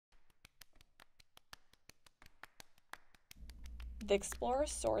The Explorer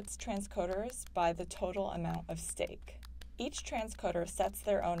sorts transcoders by the total amount of stake. Each transcoder sets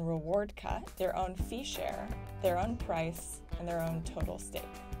their own reward cut, their own fee share, their own price, and their own total stake.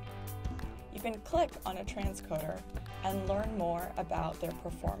 You can click on a transcoder and learn more about their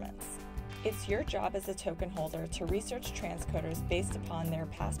performance. It's your job as a token holder to research transcoders based upon their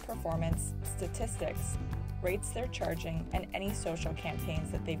past performance, statistics, rates they're charging, and any social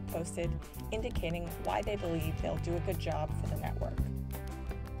campaigns that they've posted indicating why they believe they'll do a good job for the network.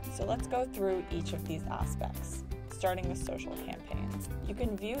 So let's go through each of these aspects, starting with social campaigns. You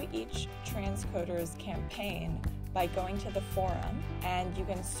can view each transcoder's campaign by going to the forum, and you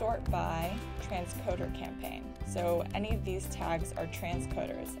can sort by transcoder campaign. So any of these tags are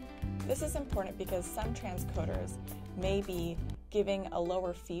transcoders. This is important because some transcoders may be giving a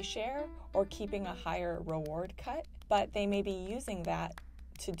lower fee share or keeping a higher reward cut, but they may be using that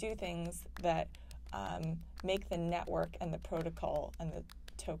to do things that make the network and the protocol and the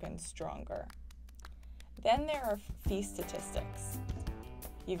token stronger. Then there are fee statistics.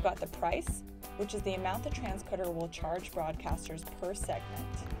 You've got the price, which is the amount the transcoder will charge broadcasters per segment.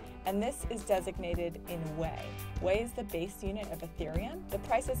 And this is designated in Way. Way is the base unit of Ethereum. The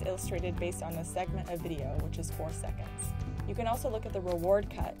price is illustrated based on a segment of video, which is 4 seconds. You can also look at the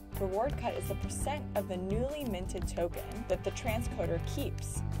reward cut. Reward cut is the percent of the newly minted token that the transcoder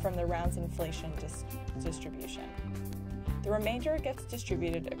keeps from the round's inflation distribution. The remainder gets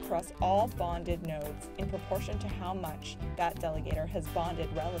distributed across all bonded nodes in proportion to how much that delegator has bonded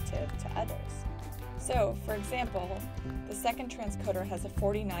relative to others. So, for example, the second transcoder has a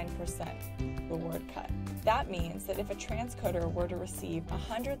 49% reward cut. That means that if a transcoder were to receive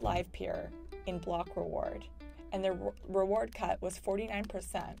 100 live peer in block reward, and their reward cut was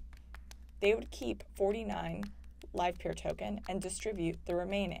 49%, they would keep 49 live peer token and distribute the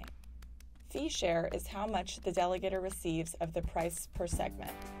remaining. Fee share is how much the delegator receives of the price per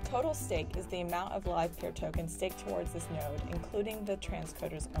segment. Total stake is the amount of live peer token staked towards this node, including the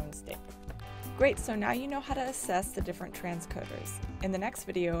transcoder's own stake. Great, so now you know how to assess the different transcoders. In the next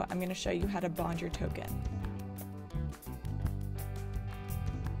video, I'm going to show you how to bond your token.